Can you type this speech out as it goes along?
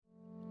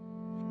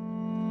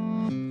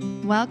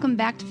Welcome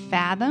back to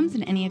Fathoms,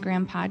 an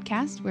Enneagram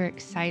podcast. We're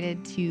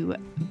excited to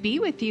be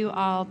with you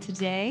all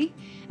today,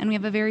 and we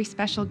have a very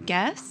special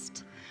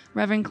guest.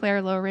 Reverend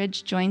Claire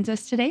Lowridge joins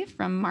us today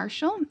from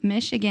Marshall,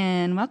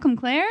 Michigan. Welcome,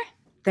 Claire.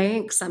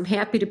 Thanks. I'm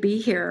happy to be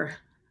here.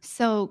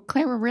 So,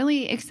 Claire, we're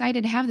really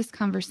excited to have this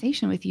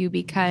conversation with you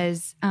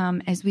because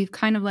as we've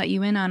kind of let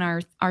you in on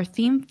our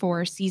theme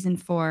for season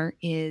 4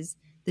 is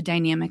the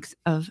dynamics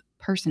of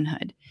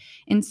personhood.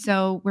 And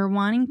so we're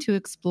wanting to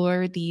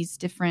explore these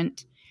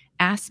different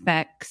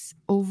aspects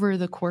over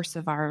the course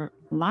of our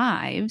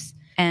lives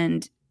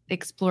and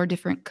explore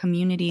different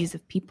communities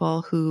of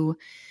people who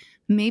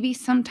maybe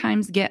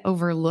sometimes get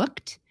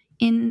overlooked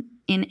in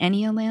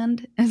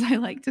Ennealand, as I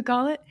like to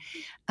call it.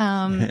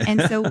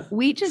 And so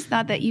we just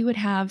thought that you would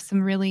have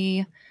some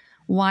really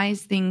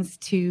wise things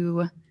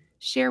to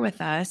share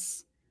with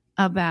us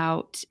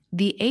about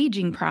the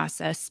aging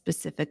process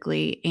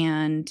specifically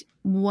and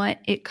what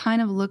it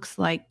kind of looks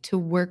like to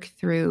work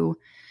through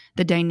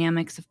the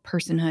dynamics of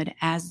personhood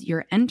as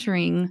you're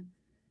entering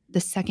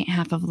the second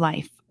half of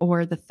life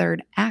or the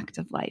third act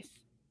of life.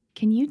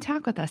 Can you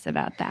talk with us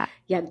about that?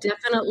 Yeah,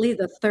 definitely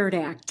the third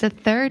act. The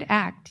third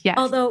act, yes.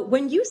 Although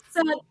when you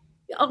said,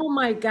 oh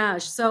my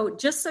gosh, so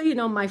just so you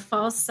know, my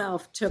false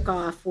self took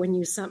off when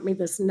you sent me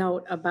this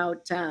note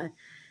about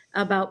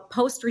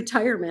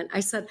post-retirement.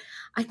 I said,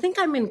 I think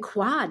I'm in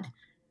quad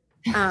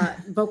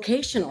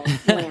vocational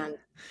land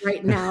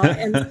right now.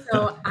 And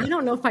so I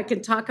don't know if I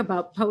can talk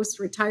about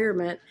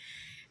post-retirement.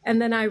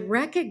 And then I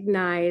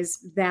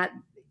recognized that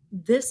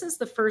this is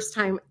the first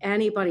time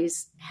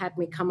anybody's had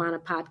me come on a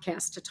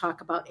podcast to talk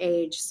about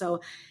age.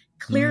 So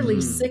clearly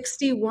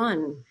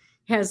 61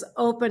 has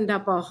opened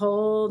up a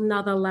whole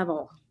nother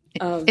level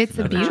of it's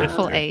a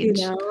beautiful age.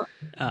 You know?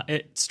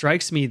 It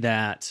strikes me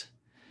that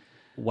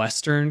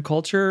Western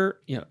culture,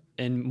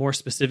 and more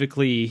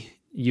specifically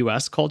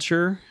U.S.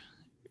 culture,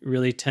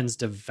 really tends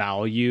to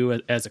value,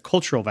 as a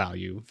cultural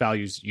value,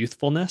 values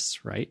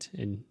youthfulness, right?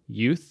 And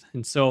youth.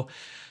 And so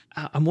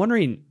I'm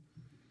wondering,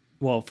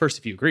 well, first,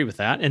 if you agree with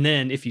that, and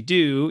then if you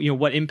do,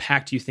 what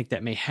impact do you think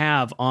that may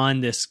have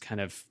on this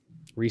kind of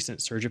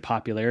recent surge of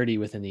popularity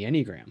within the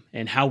Enneagram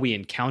and how we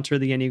encounter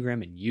the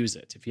Enneagram and use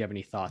it, if you have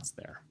any thoughts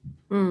there?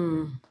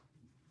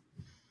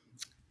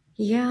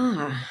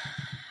 Yeah.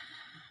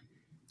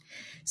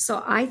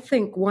 So I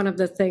think one of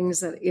the things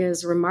that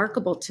is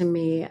remarkable to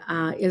me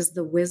is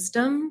the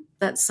wisdom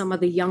that some of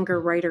the younger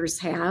writers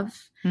have.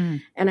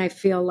 And I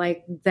feel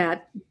like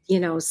that,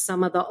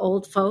 some of the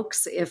old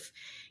folks, if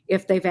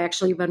they've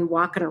actually been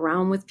walking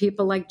around with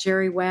people like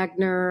Jerry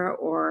Wagner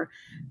or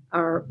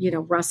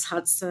Russ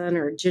Hudson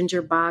or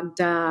Ginger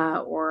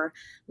Bogda or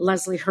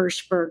Leslie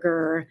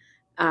Hirschberger,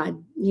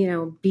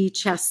 B.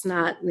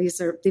 Chestnut,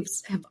 these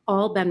have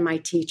all been my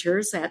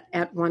teachers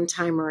at one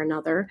time or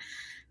another.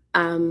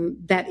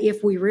 That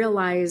if we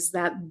realize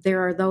that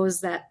there are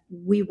those that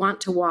we want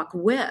to walk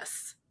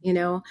with,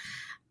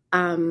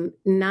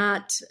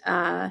 not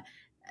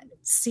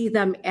see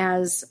them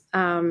as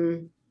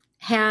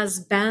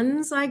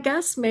has-beens, I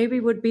guess maybe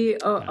would be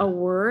a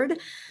word.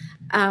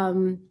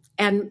 And,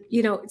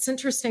 it's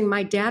interesting.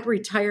 My dad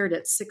retired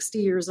at 60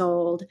 years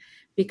old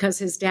because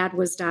his dad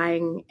was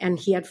dying and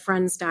he had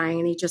friends dying.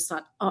 And he just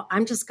thought,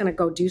 I'm just going to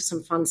go do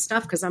some fun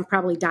stuff because I'm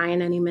probably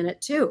dying any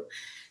minute too.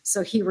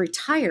 So he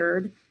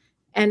retired.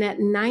 And at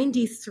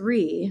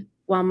 93,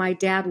 while my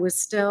dad was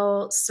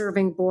still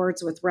serving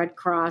boards with Red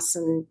Cross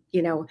and,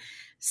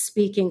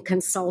 speaking,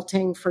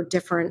 consulting for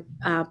different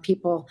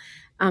people,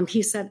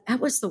 he said, that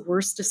was the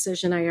worst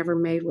decision I ever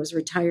made, was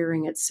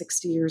retiring at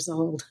 60 years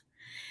old.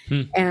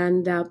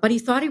 And, but he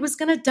thought he was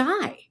going to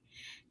die.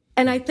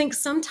 And I think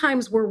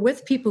sometimes we're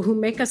with people who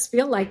make us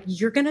feel like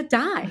you're going to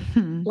die.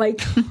 Like,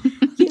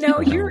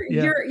 you're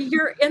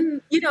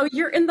in,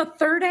 you're in the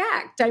third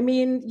act. I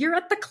mean, you're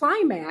at the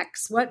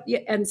climax.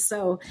 And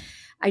so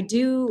I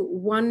do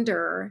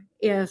wonder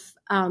if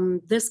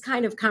this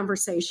kind of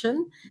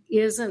conversation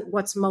isn't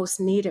what's most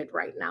needed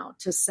right now,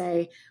 to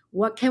say,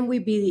 what can we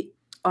be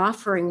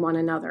offering one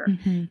another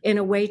in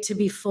a way to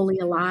be fully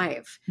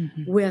alive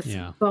with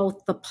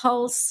both the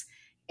pulse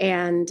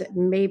and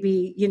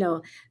maybe,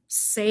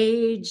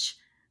 sage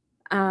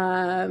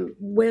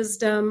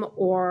wisdom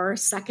or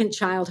second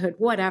childhood,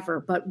 whatever.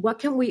 But what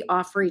can we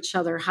offer each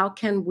other? How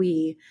can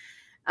we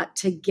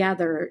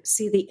together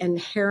see the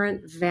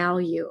inherent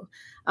value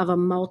of a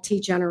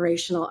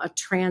multi-generational, a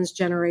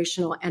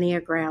transgenerational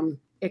Enneagram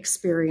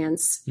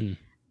experience,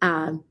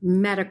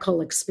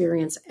 medical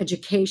experience,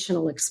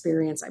 educational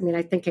experience? I mean,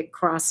 I think it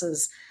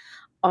crosses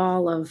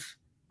all of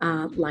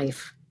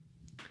life.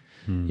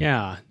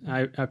 Yeah,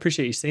 I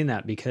appreciate you saying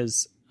that,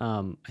 because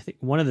I think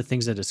one of the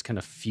things that has kind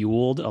of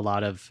fueled a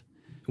lot of,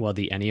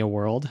 the Ennea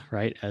world,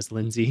 right, as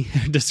Lindsay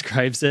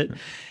describes it,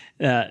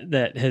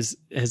 that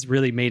has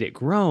really made it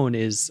grown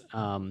is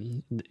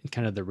kind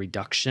of the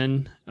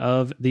reduction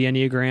of the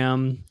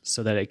Enneagram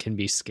so that it can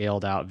be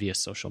scaled out via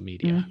social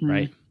media,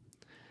 right?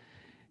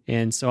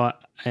 And so,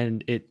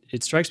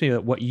 it strikes me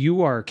that what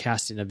you are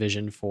casting a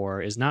vision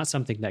for is not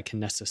something that can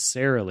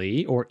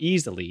necessarily, or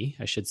easily,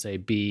 I should say,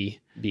 be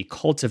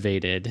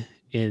cultivated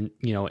in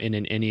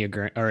an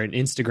Enneagram or an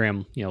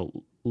Instagram,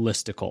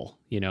 listicle,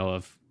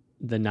 of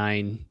the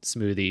 9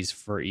 smoothies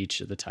for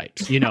each of the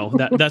types,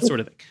 that sort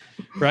of thing,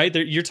 right?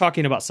 You're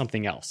talking about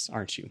something else,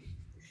 aren't you?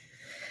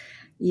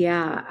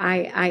 Yeah,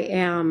 I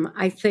am.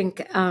 I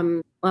think,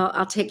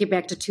 I'll take you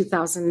back to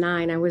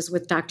 2009. I was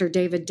with Dr.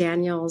 David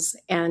Daniels,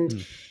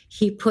 and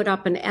he put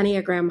up an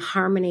Enneagram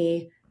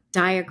harmony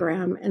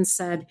diagram and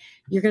said,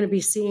 you're going to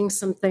be seeing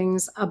some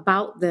things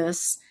about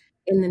this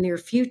in the near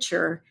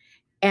future.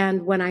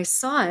 And when I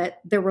saw it,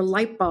 there were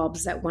light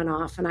bulbs that went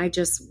off, and I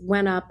just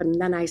went up, and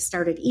then I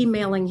started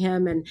emailing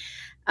him and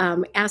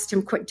asked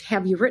him,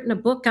 have you written a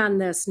book on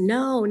this?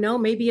 No,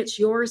 maybe it's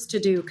yours to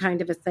do,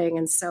 kind of a thing.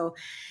 And so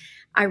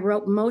I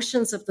wrote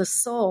Motions of the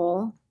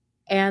Soul.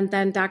 And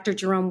then Dr.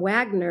 Jerome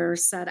Wagner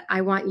said,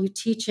 I want you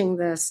teaching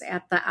this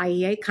at the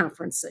IEA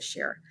conference this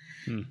year.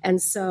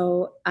 And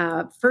so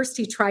first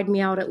he tried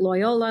me out at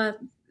Loyola.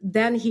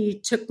 Then he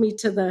took me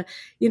to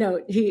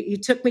he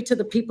took me to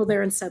the people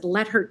there and said,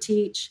 let her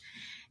teach.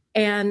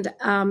 And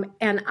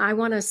I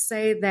want to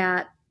say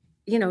that,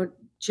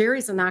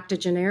 Jerry's an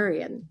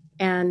octogenarian,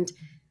 and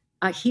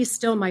he's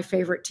still my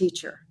favorite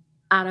teacher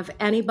out of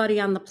anybody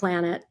on the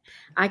planet.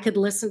 I could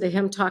listen to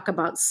him talk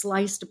about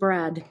sliced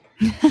bread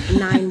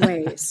 9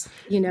 ways,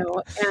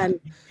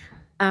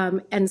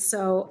 and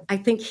so I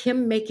think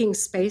him making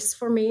space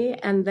for me,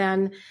 and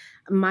then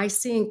my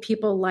seeing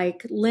people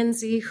like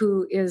Lindsay,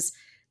 who is,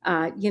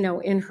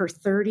 in her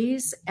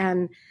 30s,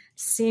 and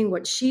seeing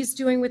what she's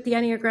doing with the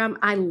Enneagram.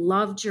 I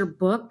loved your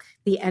book,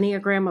 The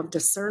Enneagram of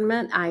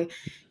Discernment. I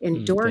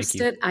endorsed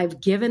it. I've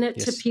given it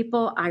to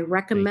people. I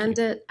recommend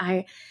it.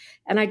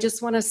 And I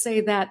just want to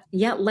say that,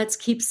 let's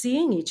keep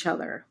seeing each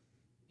other.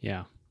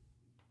 Yeah.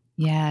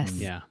 Yes.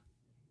 Yeah.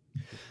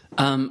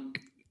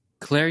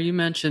 Claire, you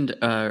mentioned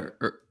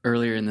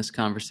earlier in this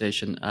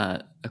conversation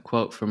a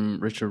quote from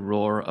Richard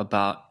Rohr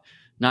about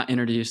not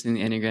introducing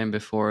the Enneagram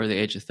before the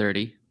age of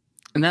 30.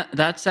 And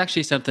that's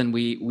actually something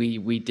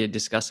we did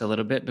discuss a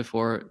little bit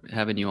before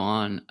having you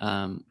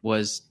on,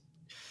 was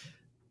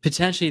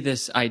potentially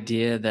this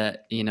idea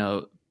that,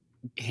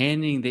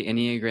 handing the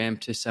Enneagram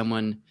to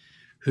someone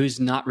who's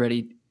not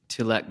ready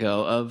to let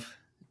go of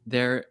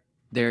their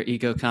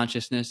ego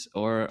consciousness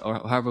or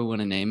however we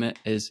want to name it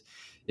is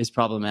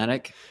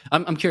problematic.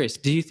 I'm curious,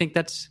 do you think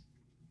that's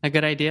a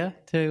good idea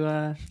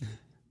to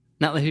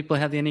not let people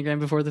have the Enneagram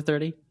before they're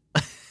 30?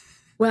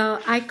 Well,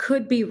 I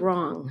could be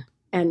wrong,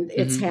 and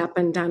it's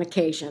happened on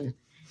occasion.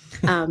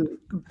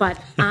 But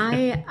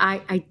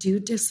I do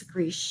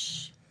disagree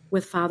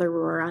with Father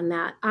Rohr on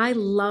that. I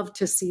love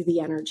to see the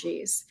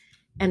energies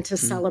and to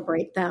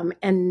celebrate them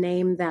and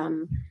name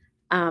them,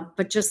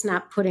 but just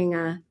not putting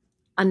a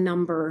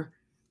number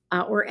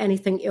or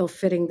anything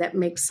ill-fitting that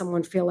makes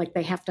someone feel like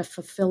they have to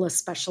fulfill a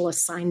special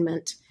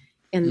assignment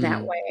in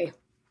that way.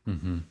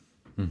 Mm-hmm.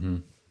 Mm-hmm.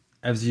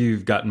 As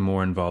you've gotten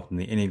more involved in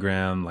the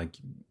Enneagram, like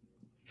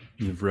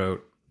you've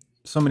wrote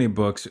so many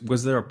books,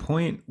 was there a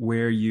point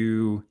where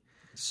you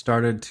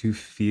started to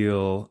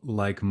feel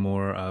like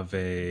more of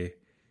a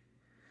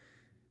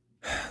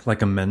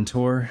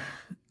mentor,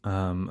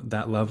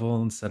 that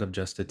level, instead of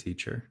just a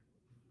teacher?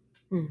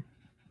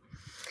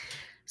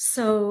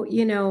 So,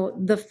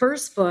 the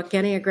first book,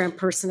 Enneagram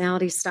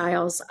Personality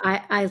Styles,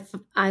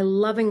 I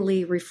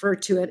lovingly refer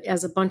to it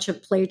as a bunch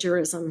of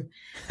plagiarism,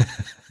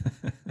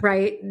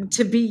 right?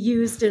 To be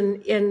used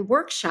in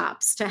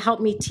workshops to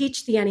help me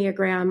teach the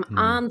Enneagram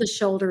on the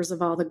shoulders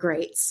of all the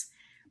greats,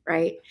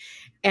 right?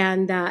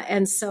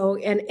 And so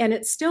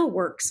it still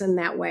works in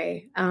that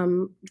way.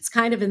 It's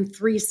kind of in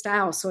 3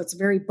 styles. So it's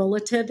very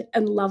bulleted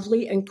and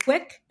lovely and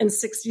quick and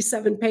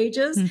 67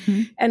 pages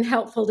and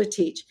helpful to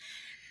teach.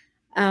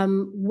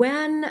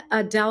 When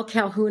Adele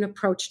Calhoun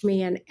approached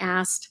me and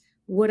asked,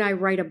 would I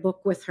write a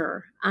book with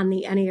her on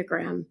the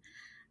Enneagram?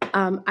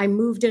 I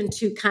moved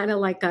into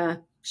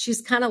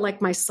she's kind of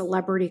like my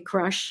celebrity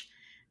crush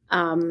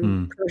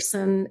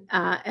person,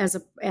 as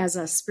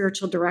a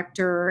spiritual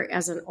director,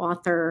 as an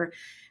author.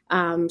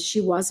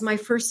 She was my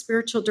first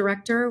spiritual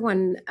director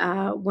when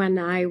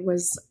I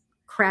was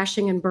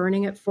crashing and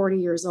burning at 40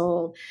 years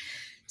old.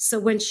 So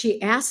when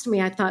she asked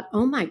me, I thought,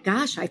 oh my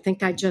gosh, I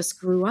think I just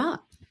grew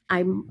up.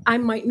 I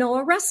might know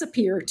a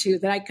recipe or two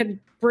that I could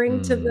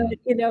bring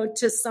to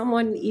to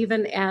someone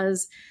even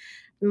as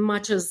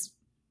much as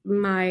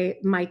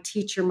my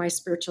teacher, my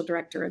spiritual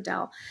director,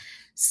 Adele.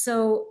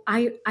 So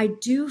I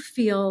do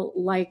feel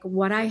like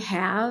what I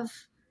have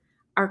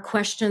are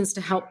questions to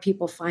help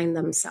people find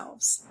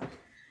themselves.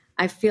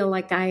 I feel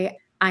like I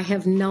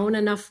have known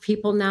enough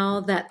people now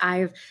that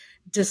I've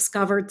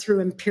discovered through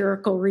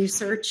empirical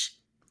research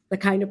the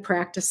kind of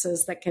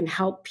practices that can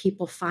help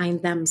people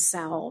find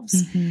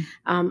themselves.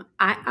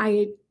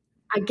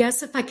 I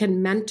guess if I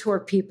can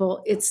mentor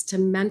people, it's to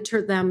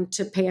mentor them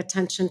to pay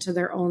attention to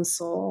their own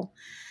soul,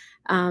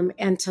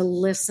 and to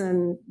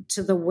listen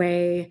to the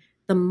way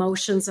the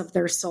motions of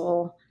their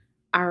soul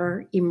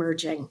are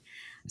emerging.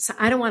 So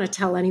I don't want to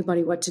tell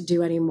anybody what to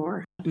do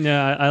anymore.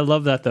 No, I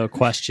love that, though.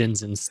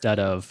 Questions instead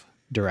of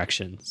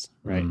directions,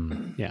 right?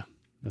 Yeah.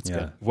 That's Yeah.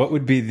 good. What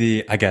would be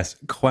the, I guess,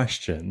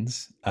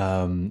 questions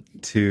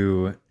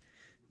to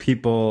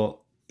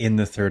people in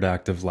the third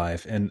act of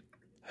life? And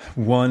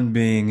one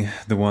being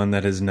the one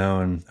that has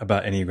known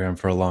about Enneagram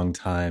for a long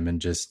time and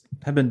just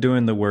have been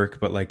doing the work,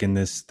 but like in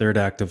this third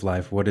act of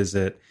life, what is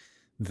it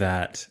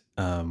that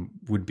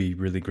would be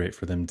really great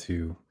for them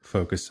to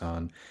focus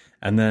on?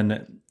 And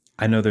then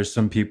I know there's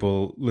some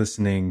people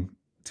listening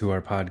to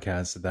our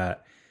podcast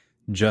that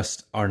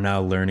just are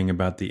now learning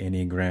about the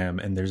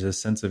Enneagram, and there's a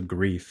sense of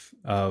grief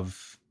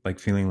of like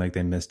feeling like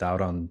they missed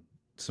out on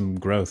some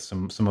growth,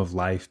 some of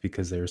life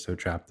because they were so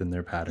trapped in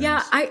their patterns.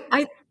 Yeah,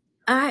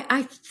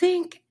 I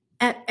think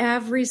at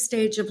every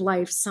stage of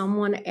life,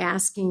 someone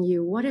asking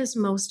you, what is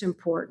most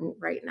important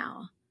right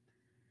now?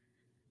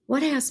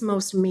 What has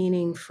most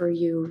meaning for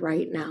you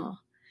right now?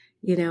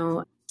 You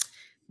know,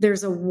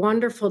 there's a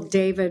wonderful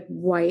David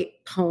Whyte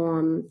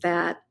poem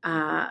that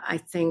I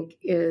think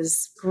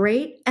is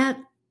great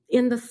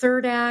in the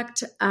third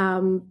act,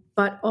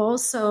 but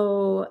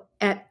also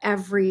at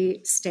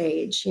every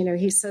stage. You know,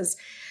 he says,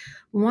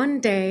 one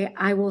day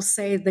I will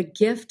say the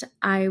gift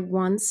I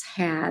once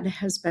had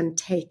has been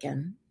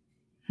taken.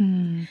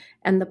 And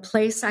the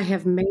place I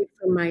have made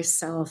for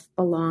myself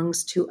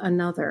belongs to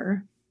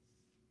another.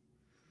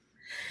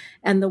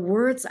 And the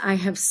words I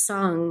have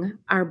sung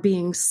are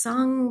being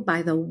sung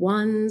by the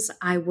ones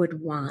I would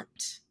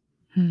want.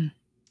 And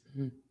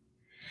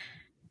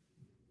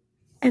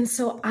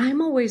so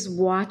I'm always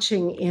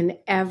watching in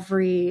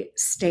every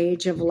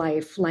stage of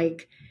life,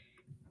 like,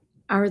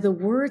 are the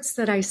words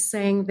that I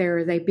sang there,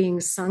 are they being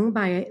sung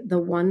by the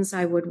ones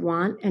I would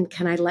want? And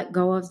can I let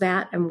go of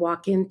that and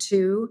walk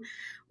into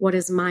what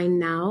is mine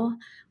now?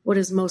 What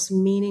is most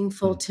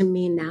meaningful to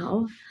me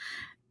now?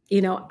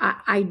 You know,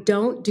 I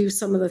don't do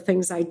some of the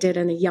things I did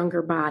in a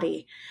younger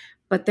body,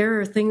 but there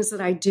are things that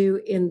I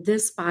do in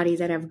this body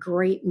that have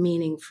great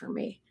meaning for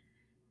me,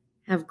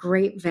 have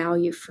great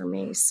value for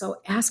me.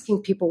 So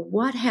asking people,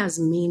 what has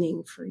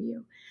meaning for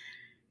you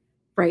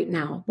right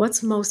now?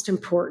 What's most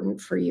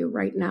important for you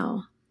right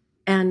now?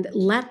 And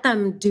let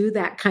them do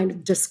that kind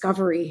of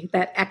discovery,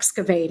 that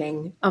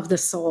excavating of the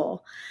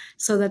soul,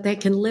 so that they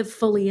can live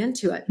fully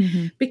into it.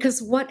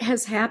 Because what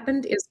has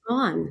happened is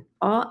gone.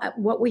 All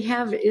what we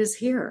have is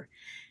here.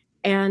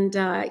 And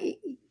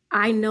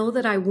I know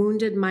that I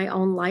wounded my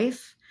own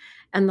life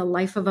and the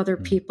life of other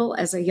people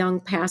as a young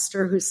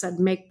pastor who said,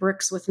 make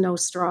bricks with no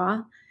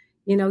straw.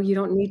 You know, you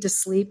don't need to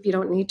sleep. You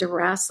don't need to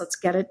rest. Let's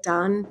get it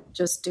done.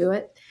 Just do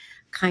it.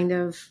 Kind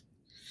of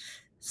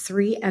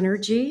 3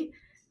 energy.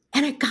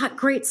 And it got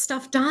great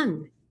stuff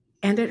done.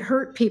 And it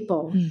hurt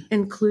people,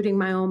 including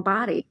my own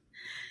body.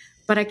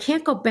 But I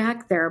can't go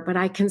back there, but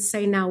I can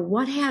say now,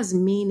 what has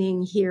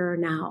meaning here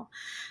now?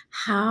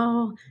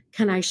 How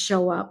can I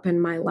show up in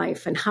my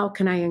life? And how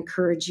can I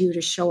encourage you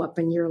to show up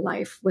in your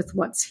life with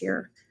what's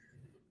here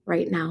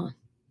right now?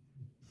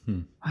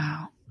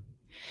 Wow.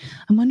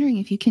 I'm wondering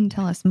if you can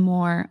tell us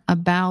more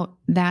about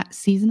that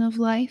season of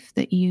life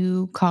that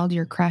you called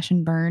your crash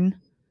and burn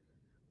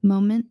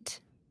moment.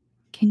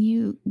 Can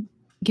you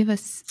give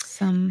us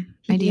some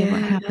idea of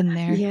what happened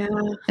there? Yeah.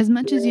 As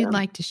much as you'd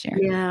like to share.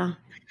 Yeah.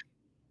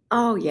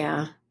 Oh,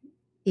 yeah.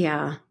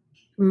 Yeah.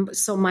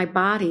 So my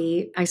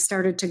body, I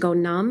started to go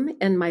numb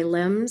in my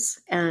limbs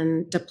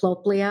and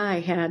diplopia. I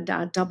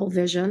had double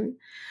vision.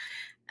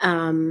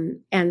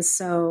 And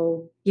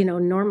so, you know,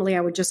 normally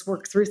I would just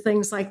work through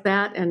things like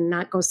that and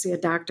not go see a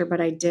doctor,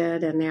 but I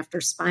did. And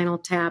after spinal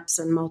taps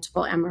and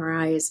multiple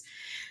MRIs,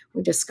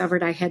 we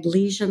discovered I had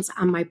lesions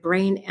on my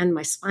brain and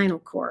my spinal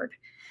cord.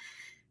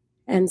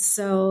 And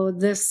so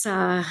this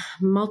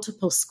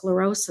multiple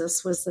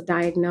sclerosis was the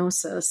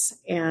diagnosis.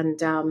 And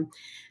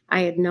I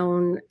had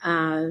known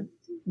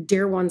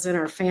dear ones in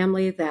our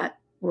family that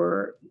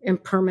were in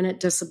permanent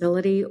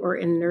disability or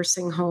in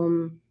nursing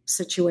home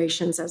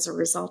situations as a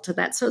result of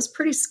that. So it's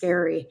pretty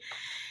scary.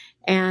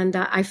 And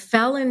I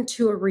fell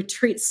into a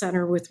retreat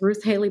center with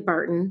Ruth Haley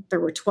Barton. There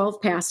were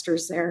 12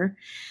 pastors there.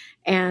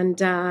 And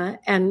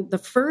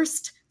the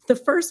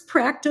first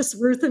practice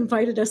Ruth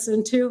invited us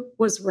into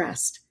was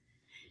rest.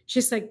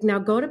 She's like, now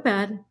go to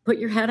bed, put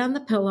your head on the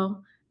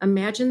pillow.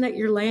 Imagine that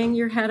you're laying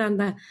your head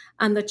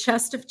on the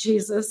chest of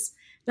Jesus.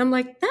 And I'm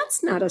like,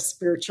 that's not a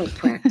spiritual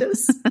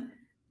practice.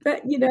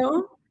 That, you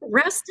know,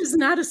 rest is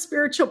not a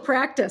spiritual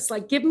practice.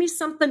 Like, give me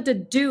something to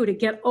do to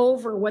get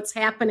over what's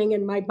happening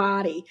in my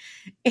body.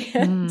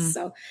 And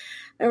so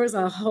there was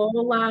a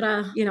whole lot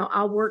of, you know,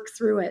 I'll work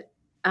through it.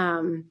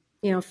 You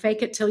know,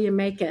 fake it till you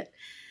make it.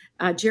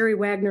 Jerry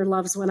Wagner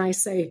loves when I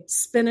say,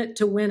 spin it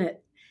to win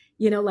it.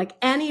 You know, like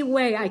any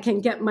way I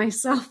can get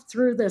myself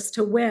through this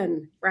to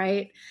win,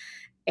 right?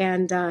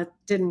 And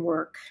didn't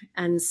work.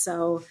 And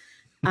so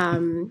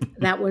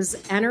that was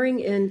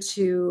entering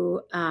into,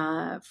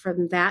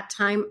 from that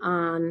time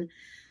on,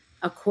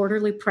 a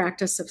quarterly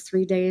practice of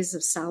 3 days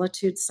of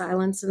solitude,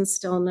 silence, and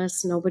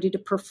stillness, nobody to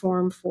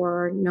perform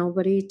for,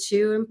 nobody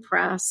to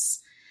impress,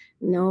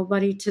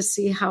 nobody to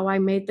see how I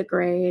made the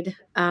grade,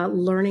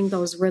 learning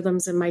those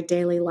rhythms in my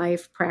daily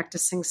life,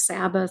 practicing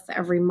Sabbath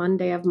every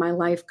Monday of my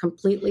life,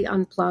 completely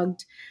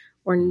unplugged,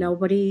 or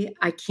nobody.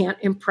 I can't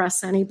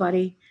impress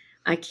anybody.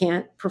 I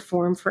can't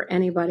perform for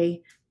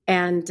anybody.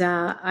 And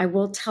I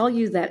will tell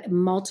you that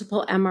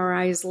multiple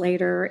MRIs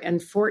later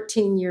and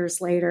 14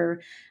 years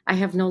later, I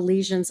have no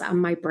lesions on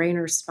my brain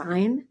or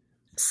spine.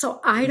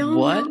 So I don't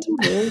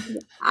know.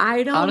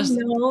 I don't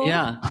know.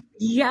 Yeah.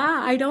 Yeah,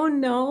 I don't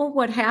know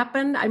what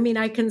happened. I mean,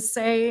 I can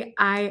say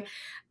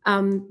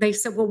they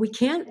said, well, we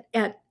can't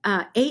at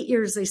 8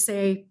 years, they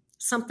say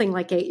something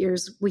like 8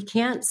 years. We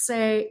can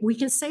say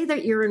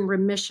that you're in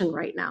remission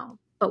right now.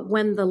 But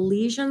when the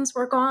lesions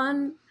were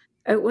gone,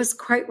 it was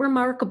quite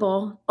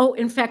remarkable. Oh,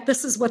 in fact,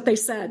 this is what they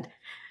said.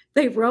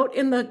 They wrote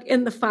in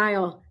the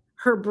file,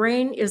 her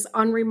brain is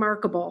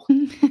unremarkable.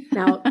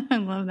 Now, I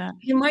love that.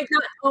 You might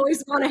not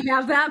always want to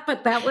have that,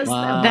 but that was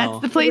that's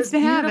the place to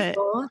have it.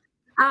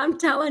 I'm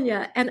telling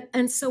you.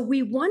 And so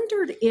we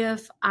wondered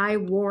if I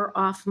wore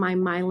off my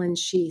myelin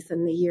sheath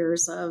in the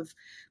years of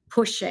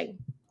pushing,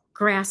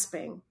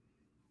 grasping,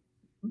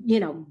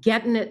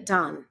 getting it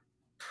done,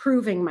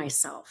 proving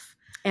myself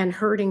and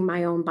hurting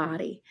my own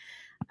body.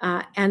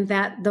 And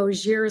that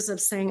those years of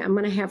saying, I'm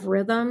going to have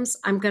rhythms,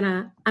 I'm going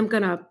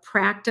to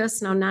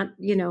practice. Now, not,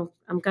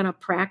 I'm going to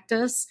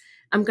practice.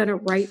 I'm going to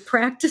write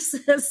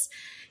practices,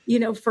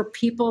 for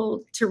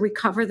people to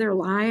recover their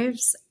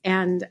lives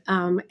and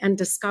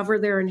discover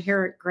their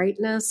inherent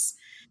greatness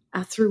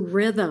through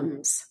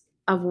rhythms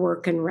of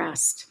work and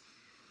rest,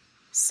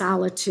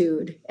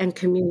 solitude and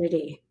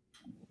community,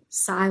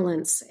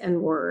 silence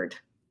and word.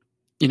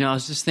 I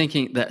was just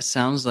thinking that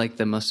sounds like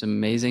the most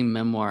amazing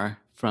memoir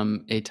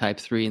from a type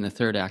 3 in the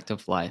third act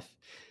of life.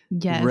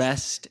 Yes.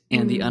 Rest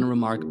and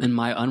and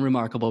my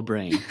unremarkable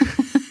brain.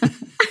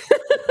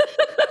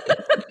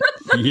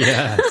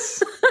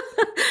 Yes.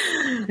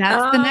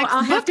 That's the next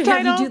I'll book have to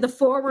title. have you do the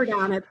forward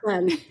on it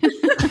then.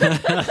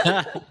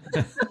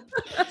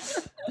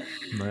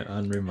 My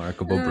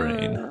unremarkable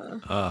brain.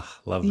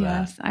 Love that.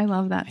 Yes, I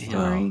love that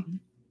story.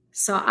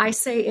 So I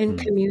say in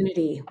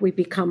community, we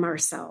become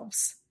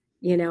ourselves.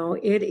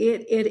 It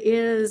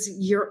is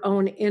your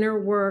own inner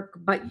work,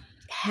 but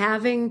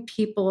having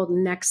people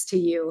next to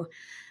you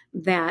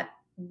that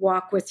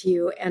walk with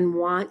you and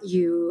want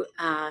you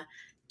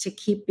to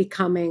keep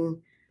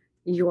becoming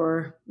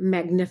your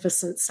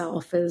magnificent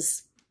self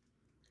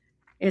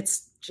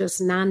it's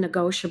just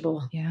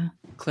non-negotiable. Yeah.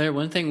 Claire,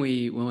 one thing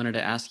we wanted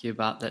to ask you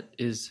about that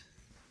is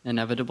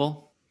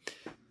inevitable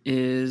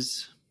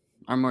is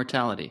our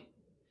mortality.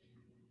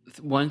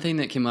 One thing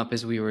that came up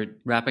as we were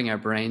wrapping our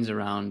brains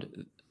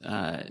around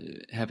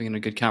having a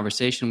good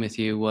conversation with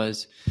you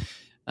was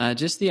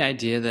just the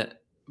idea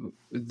that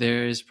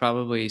there is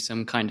probably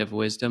some kind of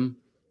wisdom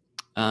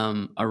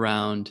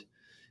around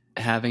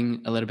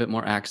having a little bit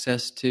more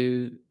access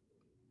to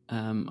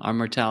our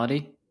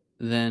mortality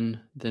than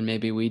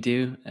maybe we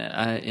do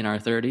in our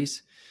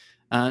 30s.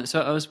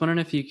 So I was wondering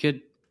if you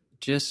could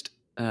just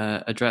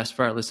address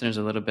for our listeners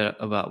a little bit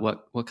about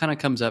what kind of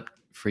comes up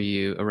for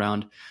you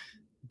around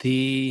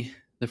the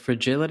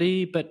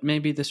fragility, but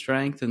maybe the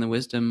strength and the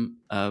wisdom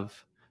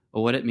of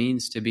what it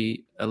means to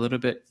be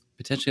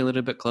potentially a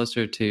little bit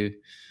closer to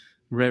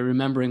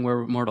remembering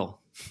we're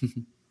mortal.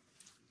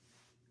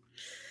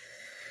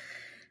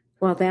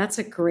 Well, that's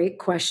a great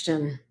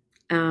question.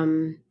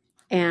 And,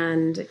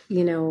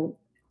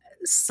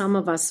 some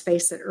of us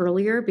face it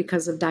earlier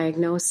because of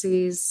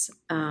diagnoses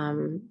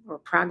or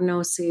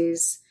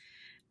prognoses.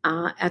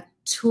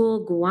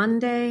 Atul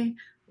Gawande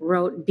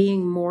wrote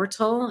Being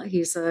Mortal.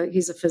 He's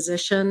a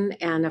physician,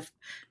 and a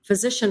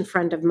physician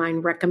friend of mine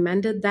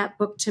recommended that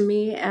book to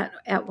me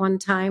at one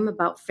time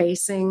about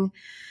facing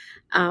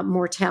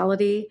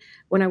mortality.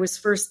 When I was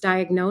first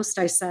diagnosed,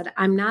 I said,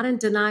 I'm not in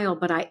denial,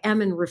 but I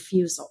am in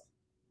refusal,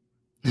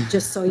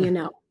 just so you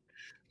know.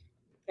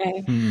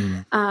 Okay.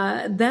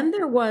 Then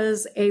there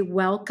was a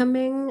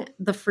welcoming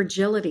the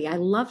fragility. I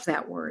love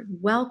that word,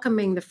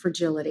 welcoming the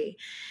fragility,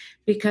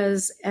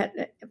 because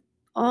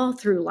all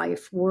through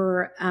life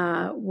we're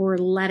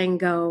letting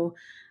go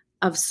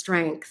of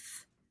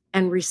strength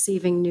and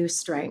receiving new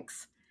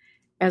strength.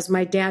 As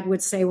my dad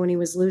would say when he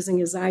was losing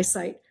his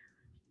eyesight,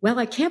 well,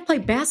 I can't play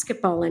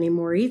basketball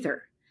anymore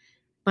either,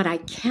 but I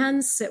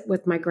can sit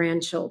with my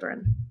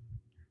grandchildren.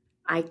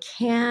 I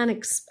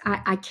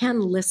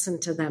can listen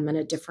to them in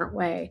a different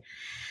way.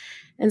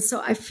 And so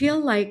I feel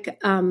like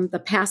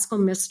the Paschal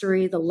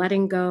mystery, the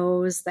letting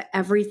goes, the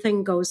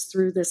everything goes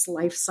through this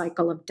life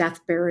cycle of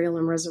death, burial,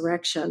 and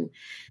resurrection,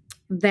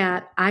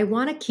 that I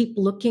want to keep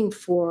looking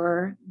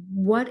for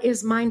what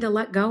is mine to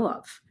let go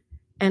of,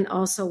 and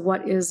also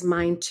what is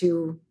mine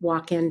to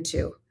walk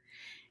into.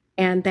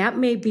 And that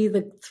may be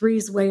the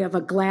three's way of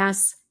a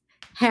glass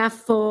half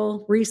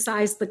full,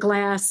 resize the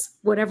glass,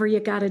 whatever you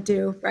got to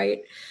do,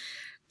 right?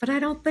 But I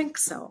don't think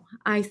so.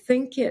 I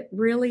think it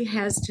really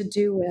has to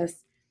do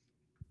with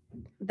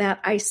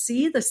that I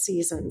see the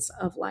seasons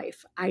of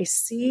life. I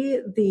see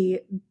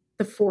the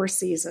 4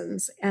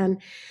 seasons,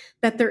 and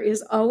that there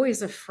is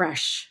always a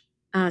fresh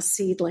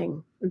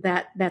seedling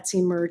that's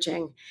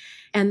emerging,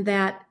 and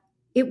that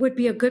it would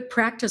be a good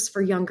practice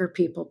for younger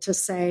people to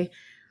say,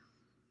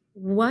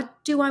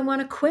 what do I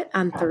want to quit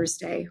on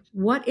Thursday?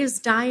 What is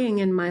dying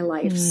in my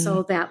life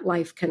so that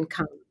life can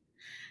come?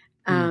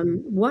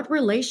 What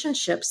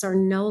relationships are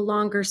no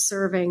longer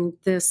serving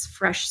this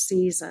fresh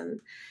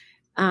season?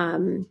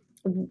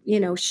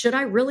 Should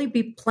I really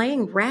be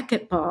playing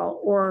racquetball?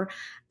 Or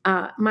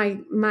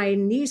my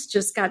niece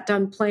just got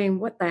done playing,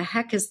 what the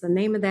heck is the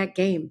name of that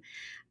game?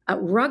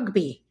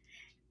 Rugby.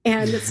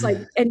 And it's like,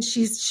 and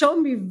she's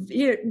shown me,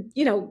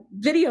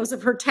 videos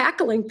of her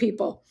tackling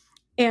people.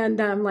 And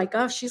I'm like,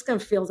 oh, she's going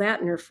to feel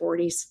that in her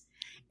 40s.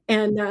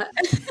 And,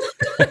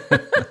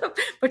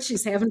 but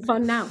she's having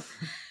fun now.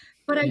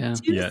 But I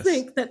do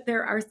think that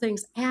there are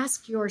things,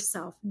 ask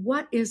yourself,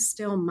 what is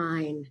still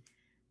mine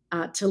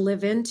to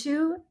live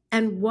into?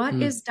 And what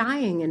is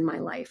dying in my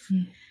life?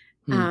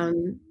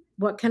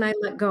 What can I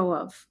let go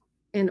of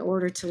in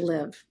order to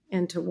live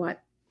into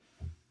what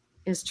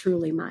is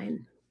truly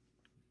mine?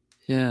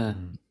 Yeah,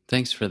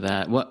 thanks for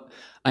that.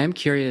 I am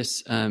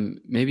curious,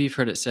 maybe you've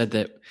heard it said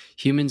that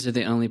humans are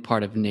the only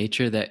part of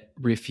nature that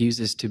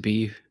refuses to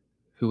be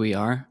who we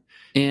are.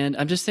 And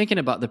I'm just thinking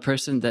about the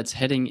person that's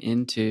heading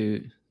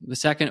into the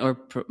second, or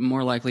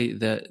more likely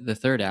the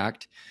third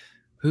act,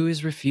 who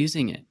is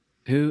refusing it,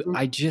 who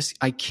I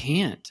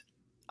can't.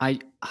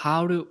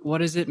 What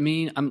does it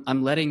mean?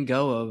 I'm letting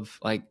go of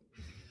like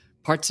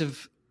parts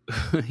of,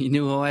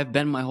 who I've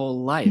been my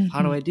whole life.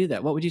 How do I do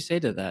that? What would you say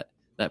to that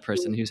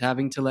person who's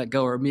having to let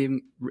go or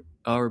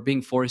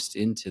being forced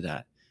into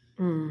that?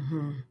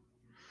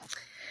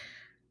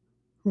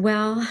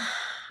 Well,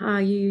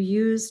 you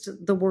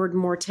used the word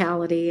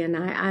mortality, and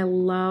I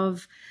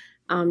love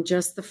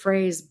just the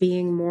phrase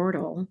being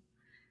mortal.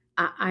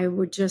 I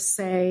would just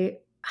say,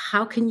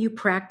 how can you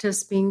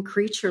practice being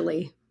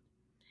creaturely?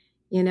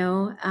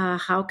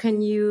 How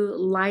can you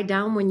lie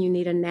down when you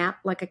need a nap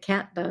like a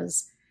cat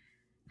does?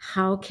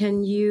 How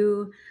can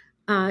you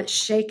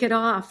shake it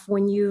off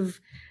when you've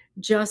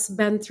just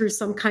been through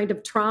some kind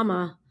of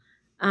trauma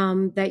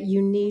that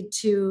you need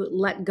to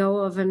let go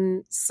of,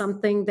 and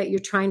something that you're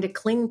trying to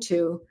cling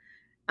to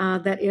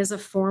that is a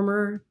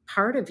former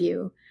part of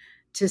you,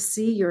 to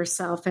see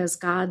yourself as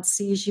God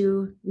sees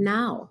you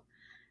now,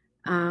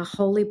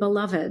 holy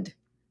beloved,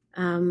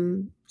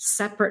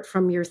 separate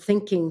from your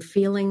thinking,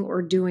 feeling,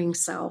 or doing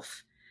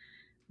self,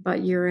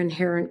 but your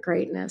inherent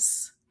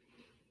greatness.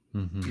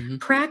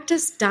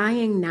 Practice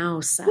dying now,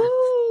 Seth.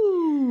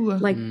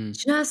 Ooh.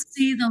 Just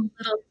see the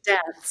little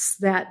deaths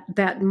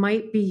that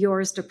might be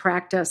yours to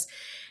practice.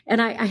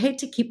 And I hate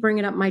to keep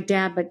bringing up my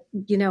dad, but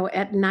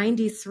at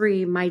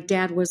 93, my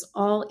dad was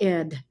all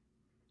id.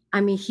 I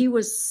mean, he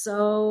was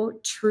so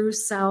true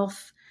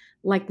self,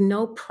 like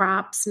no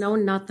props, no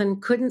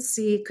nothing, couldn't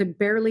see, could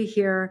barely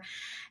hear,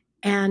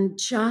 and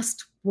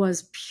just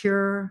was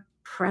pure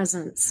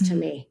presence to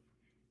me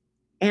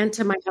and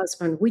to my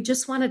husband. We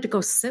just wanted to go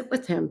sit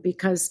with him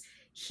because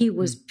he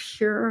was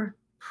pure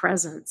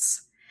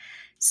presence.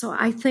 So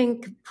I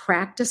think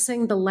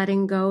practicing the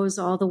letting goes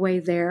all the way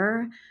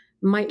there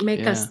might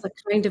make us the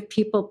kind of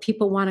people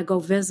want to go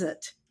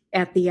visit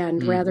at the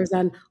end, rather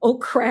than, oh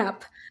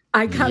crap,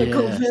 I got to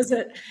go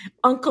visit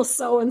Uncle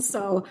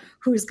so-and-so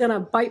who's going to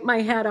bite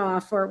my head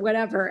off or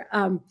whatever.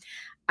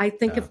 I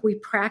think if we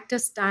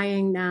practice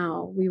dying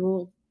now,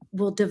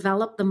 we'll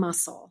develop the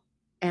muscle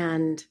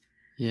and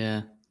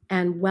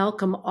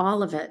welcome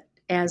all of it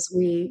as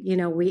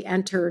we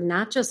enter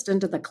not just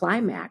into the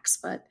climax,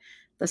 but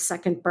the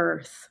second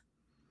birth.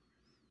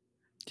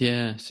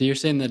 Yeah. So you're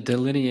saying the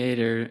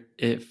delineator,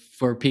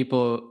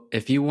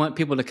 if you want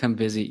people to come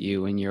visit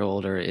you when you're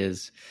older,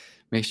 is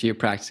make sure you're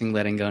practicing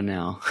letting go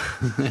now.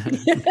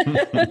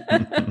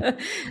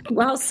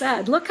 Well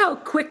said. Look how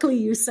quickly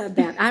you said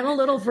that. I'm a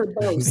little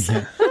verbose.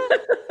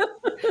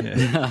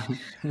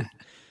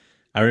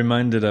 I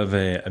reminded of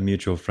a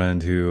mutual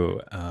friend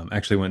who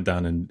actually went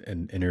down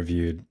and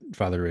interviewed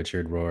Father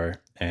Richard Rohr,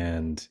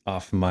 and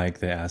off mic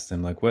they asked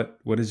him, like,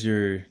 what is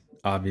your,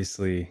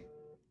 obviously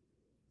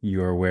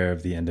you're aware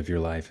of the end of your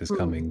life is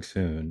coming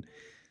soon.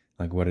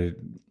 Like,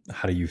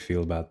 how do you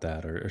feel about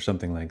that, or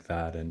something like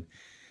that? And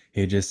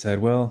he just said,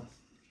 well,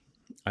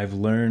 I've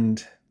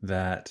learned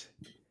that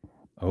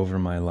over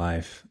my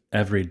life,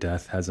 every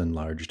death has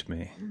enlarged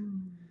me.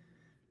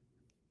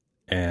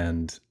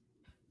 And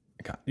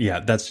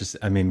that's just,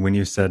 I mean, when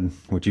you said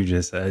what you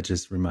just said, it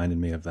just reminded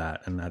me of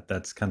that. And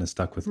that's kind of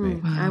stuck with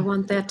me. I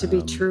want that to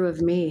be true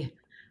of me.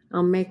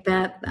 I'll make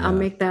that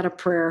a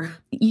prayer.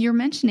 You're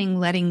mentioning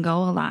letting go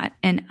a lot.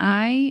 And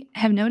I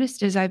have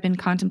noticed as I've been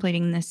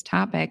contemplating this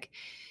topic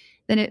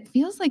that it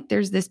feels like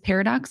there's this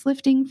paradox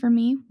lifting for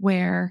me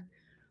where,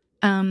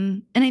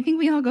 and I think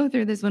we all go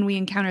through this when we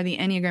encounter the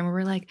Enneagram, where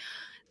we're like,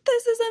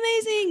 this is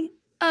amazing.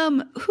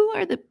 Who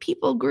are the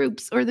people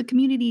groups or the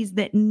communities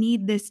that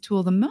need this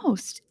tool the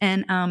most?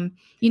 And,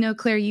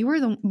 Claire, you were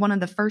one of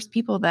the first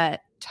people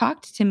that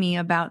talked to me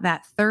about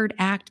that third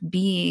act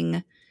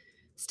being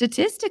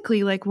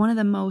statistically like one of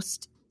the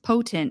most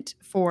potent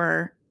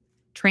for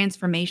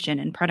transformation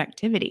and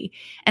productivity.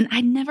 And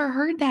I'd never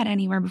heard that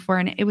anywhere before.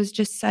 And it was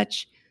just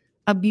such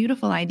a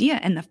beautiful idea.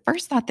 And the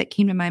first thought that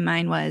came to my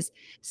mind was,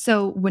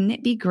 so wouldn't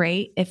it be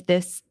great if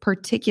this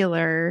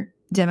particular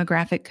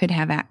demographic could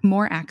have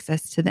more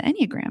access to the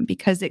Enneagram,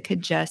 because it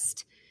could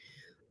just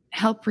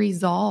help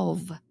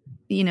resolve,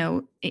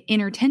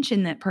 inner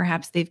tension that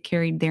perhaps they've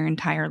carried their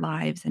entire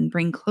lives and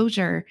bring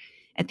closure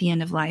at the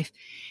end of life.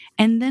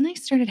 And then I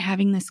started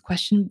having this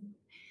question,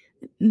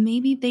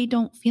 maybe they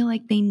don't feel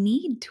like they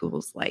need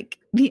tools like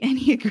the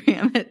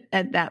Enneagram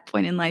at that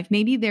point in life.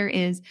 Maybe there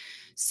is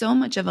so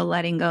much of a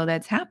letting go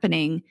that's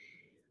happening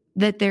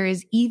that there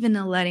is even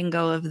a letting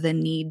go of the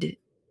need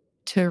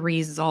to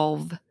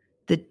resolve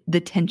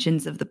the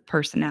tensions of the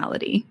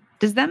personality.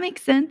 Does that make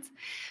sense?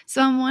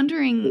 So I'm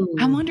wondering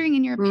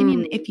in your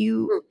opinion, if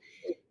you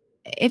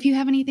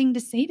have anything to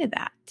say to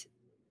that.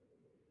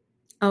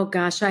 Oh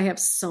gosh, I have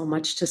so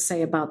much to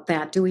say about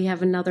that. Do we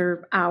have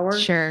another hour?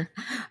 Sure.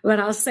 But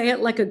I'll say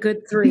it like a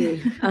good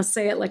 3.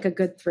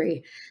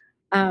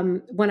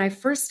 When I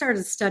first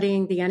started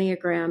studying the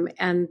Enneagram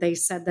and they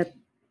said that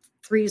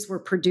 3s were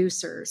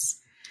producers,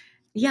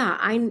 yeah,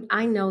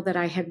 I know that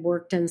I had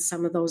worked in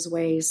some of those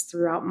ways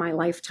throughout my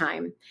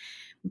lifetime.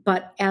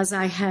 But as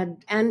I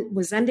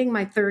was ending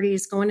my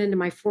 30s, going into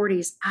my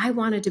 40s, I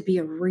wanted to be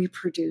a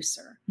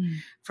reproducer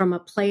from a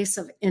place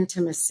of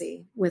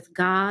intimacy with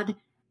God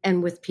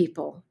and with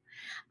people.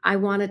 I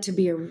wanted to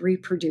be a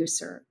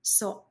reproducer.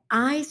 So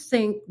I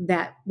think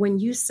that when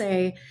you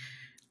say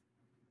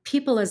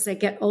people as they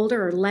get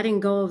older are letting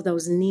go of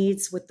those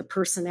needs with the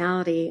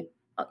personality,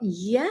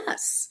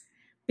 yes,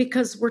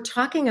 because we're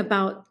talking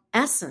about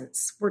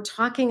essence. We're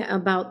talking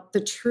about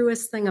the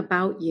truest thing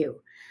about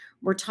you.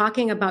 We're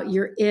talking about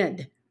your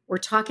id. We're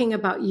talking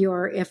about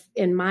your, if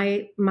in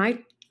my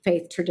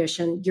faith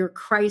tradition, your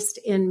Christ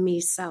in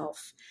me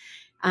self.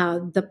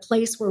 The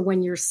place where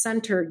when you're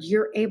centered,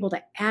 you're able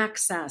to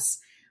access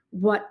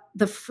what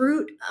the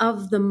fruit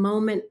of the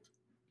moment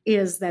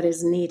is that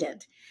is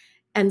needed.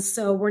 And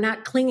so we're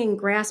not clinging,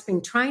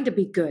 grasping, trying to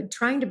be good,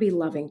 trying to be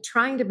loving,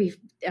 trying to be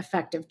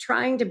effective,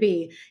 trying to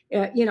be,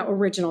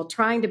 original,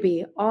 trying to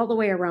be all the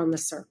way around the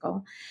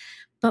circle.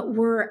 But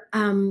we're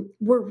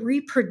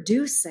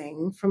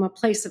reproducing from a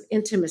place of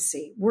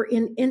intimacy. We're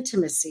in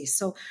intimacy.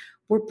 So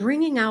we're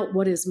bringing out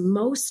what is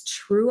most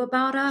true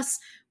about us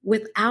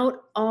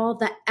without all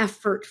the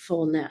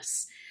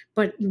effortfulness.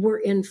 But we're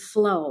in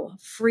flow,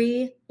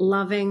 free,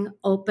 loving,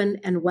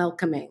 open, and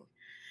welcoming.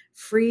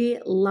 Free,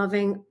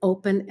 loving,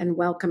 open, and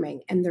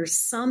welcoming. And there's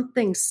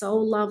something so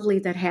lovely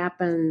that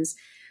happens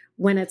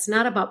when it's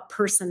not about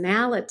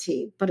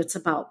personality, but it's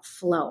about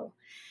flow.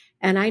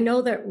 And I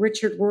know that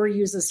Richard Rohr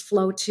uses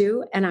flow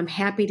too, and I'm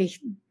happy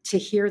to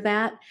hear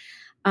that.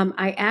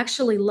 I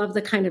actually love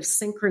the kind of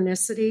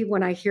synchronicity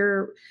when I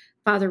hear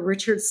Father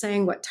Richard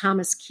saying what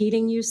Thomas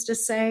Keating used to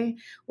say,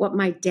 what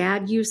my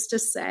dad used to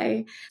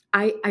say.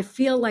 I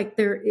feel like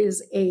there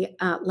is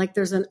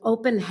there's an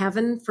open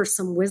heaven for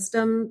some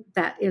wisdom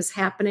that is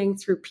happening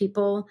through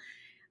people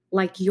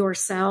like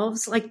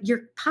yourselves. Like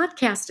your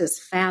podcast is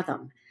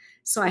Fathom.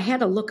 So I had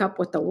to look up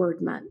what the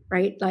word meant,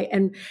 right?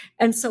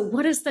 And so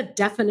what is the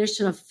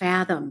definition of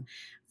fathom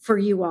for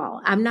you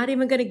all? I'm not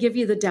even going to give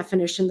you the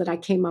definition that I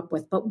came up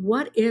with, but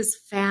what is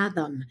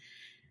fathom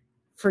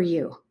for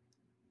you?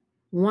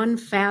 One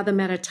fathom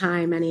at a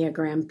time,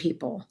 Enneagram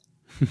people.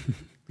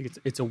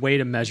 It's a way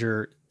to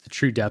measure the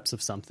true depths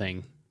of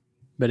something,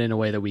 but in a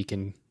way that we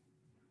can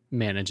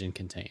manage and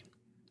contain.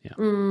 Yeah.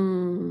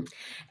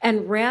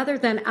 And rather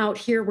than out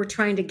here, we're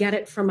trying to get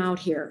it from out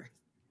here.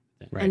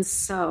 Right. And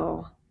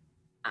so,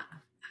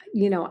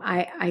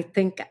 I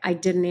think I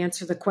didn't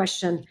answer the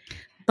question,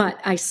 but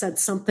I said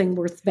something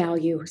worth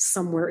value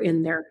somewhere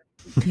in there.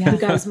 Yeah. You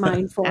guys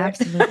mind for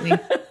Absolutely.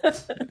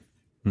 it?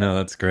 No,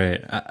 that's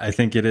great. I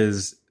think it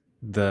is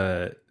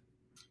the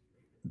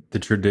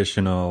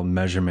traditional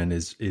measurement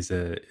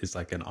is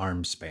like an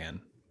arm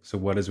span. So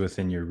what is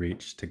within your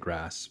reach to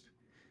grasp?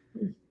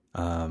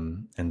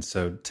 And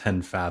so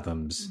 10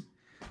 fathoms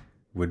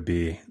would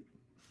be, I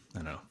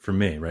don't know, for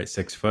me, right?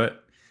 6 foot.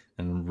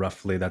 And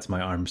roughly that's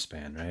my arm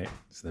span, right?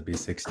 So that'd be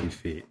 60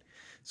 feet.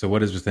 So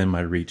what is within my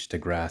reach to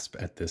grasp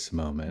at this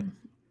moment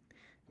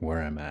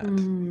where I'm at?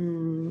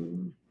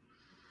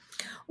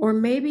 Or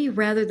maybe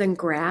rather than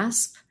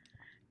grasp,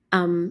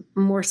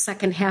 more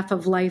second half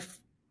of life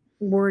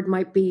word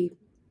might be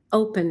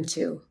open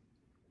to.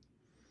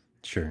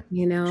 Sure.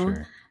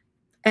 Sure.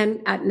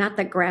 And not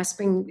that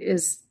grasping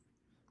is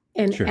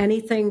in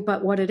anything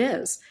but what it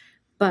is,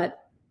 but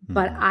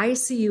I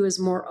see you as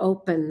more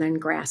open than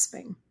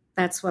grasping.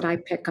 That's what I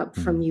pick up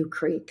from you,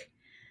 Creek.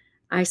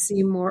 I see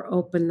you more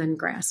open than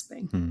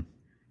grasping.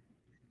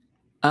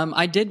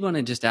 I did want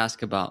to just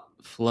ask about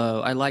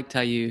flow. I liked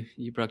how you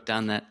broke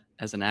down that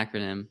as an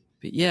acronym.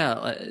 But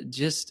yeah,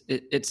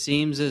 it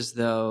seems as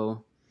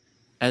though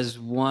as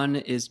one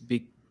is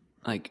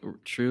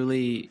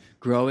truly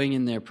growing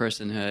in their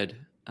personhood,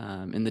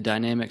 in the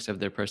dynamics of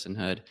their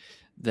personhood,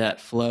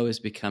 that flow is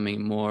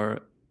becoming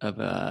more of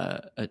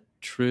a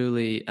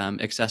truly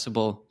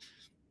accessible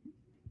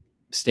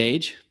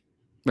stage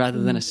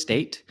rather than a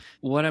state.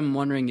 What I'm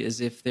wondering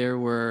is if there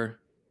were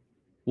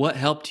What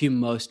helped you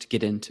most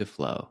get into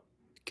flow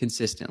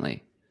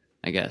consistently,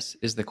 I guess,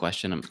 is the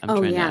question I'm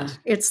trying to ask.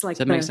 It's like Does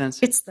that make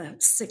sense? It's the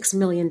 $6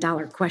 million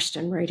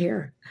question right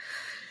here.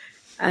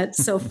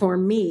 So for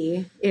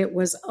me, it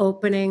was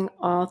opening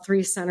all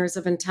 3 centers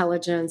of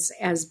intelligence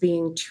as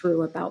being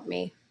true about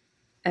me.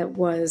 It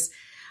was,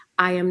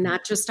 I am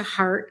not just a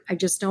heart. I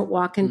just don't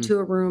walk into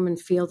a room and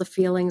feel the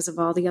feelings of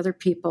all the other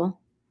people,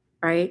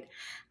 right?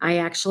 I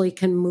actually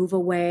can move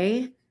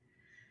away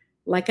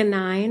like a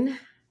 9,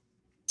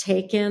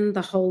 take in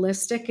the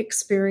holistic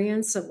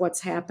experience of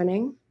what's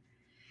happening,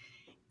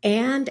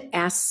 and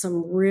ask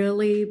some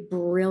really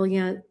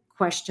brilliant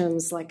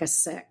questions like a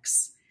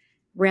 6,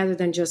 rather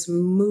than just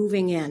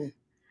moving in.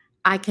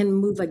 I can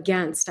move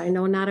against. I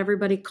know not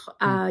everybody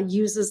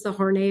uses the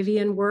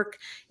Hornevian work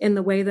in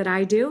the way that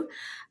I do,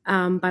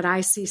 but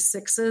I see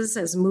 6s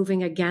as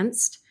moving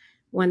against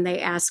when they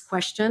ask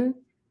question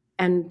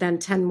and then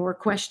 10 more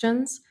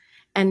questions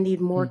and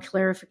need more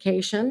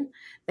clarification.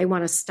 They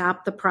want to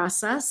stop the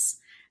process.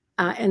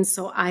 And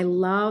so I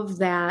love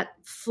that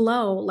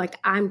flow. Like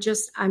I'm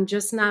just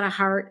not a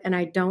heart, and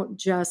I don't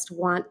just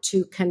want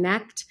to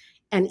connect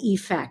and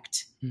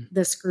effect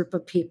this group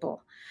of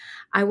people.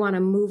 I want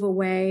to move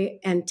away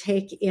and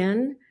take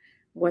in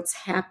what's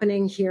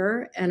happening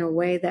here in a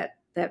way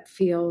that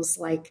feels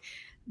like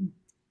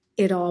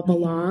it all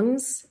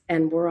belongs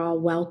and we're all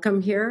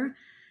welcome here,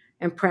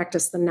 and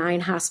practice the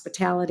 9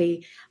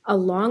 hospitality,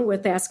 along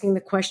with asking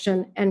the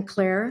question, and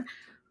Claire,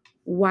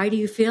 why do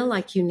you feel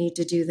like you need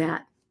to do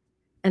that?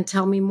 And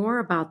tell me more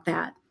about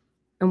that.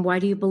 And why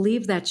do you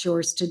believe that's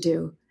yours to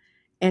do?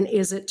 And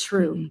is it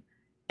true?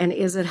 And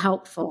is it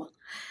helpful?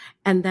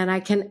 And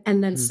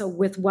then so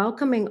with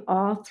welcoming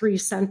all 3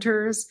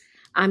 centers,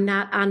 I'm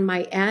not on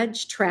my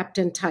edge, trapped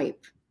in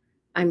type.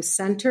 I'm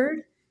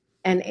centered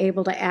and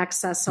able to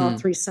access all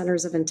 3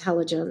 centers of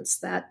intelligence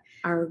that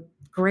are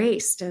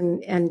graced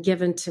and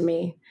given to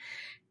me.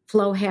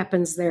 Flow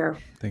happens there.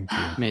 Thank you.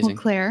 Amazing. Well,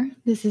 Claire,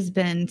 this has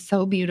been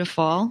so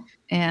beautiful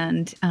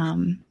and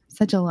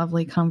such a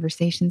lovely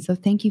conversation. So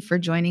thank you for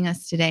joining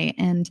us today.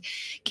 And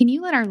can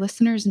you let our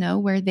listeners know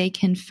where they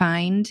can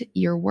find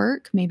your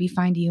work, maybe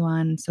find you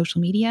on social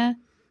media?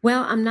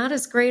 Well, I'm not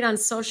as great on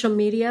social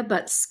media,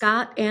 but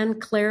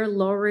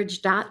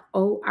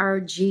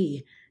scottandclaireloridge.org.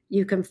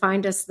 You can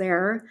find us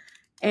there.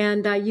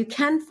 And you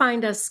can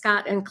find us,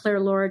 Scott and Claire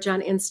Loridge,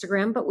 on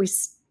Instagram, but we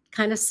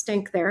kind of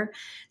stink there.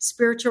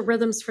 Spiritual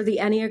Rhythms for the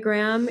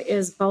Enneagram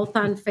is both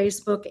on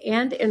Facebook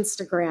and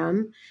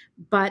Instagram,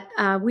 but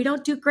we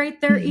don't do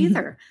great there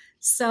either.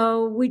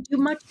 So we do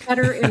much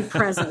better in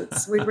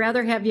presence. We'd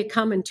rather have you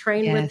come and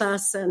train with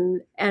us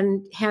and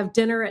have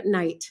dinner at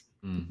night.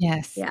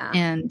 Yes. Yeah.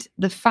 And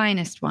the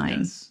finest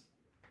wine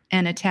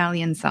and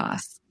Italian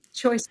sauce.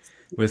 Choice.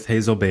 With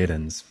Hazel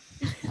Badens.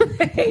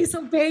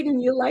 Hazel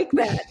Baden, you like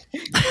that.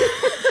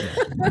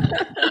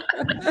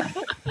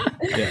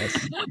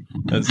 Yes.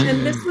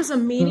 And this was a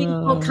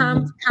meaningful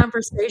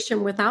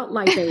conversation without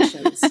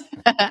libations.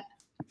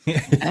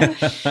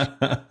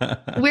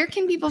 Where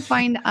can people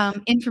find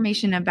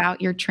information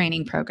about your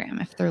training program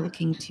if they're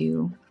looking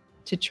to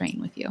train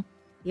with you?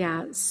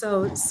 Yeah,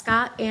 so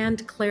Scott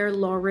and Claire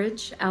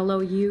Loridge,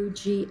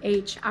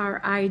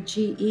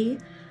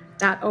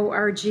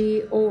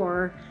 LOUGHRIGE.org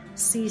or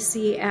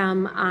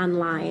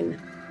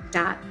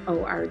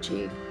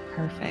ccmonline.org.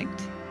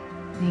 Perfect.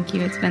 Thank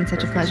you. It's been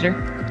such a pleasure.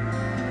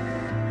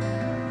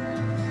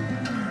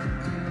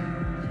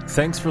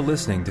 Thanks for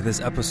listening to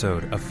this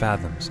episode of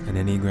Fathoms, an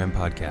Enneagram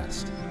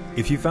podcast.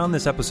 If you found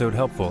this episode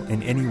helpful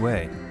in any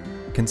way,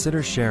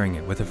 consider sharing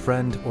it with a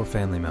friend or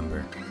family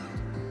member.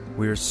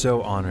 We are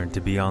so honored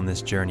to be on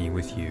this journey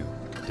with you,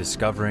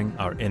 discovering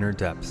our inner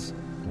depths,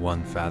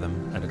 one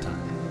fathom at a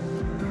time.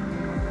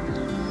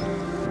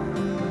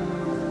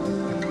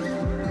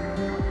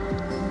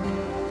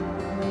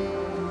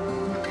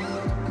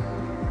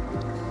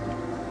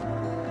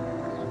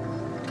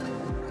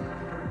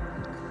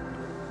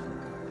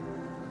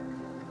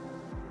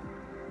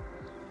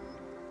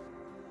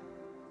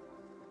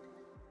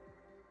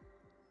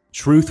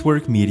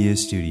 Truthwork Media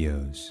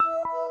Studios.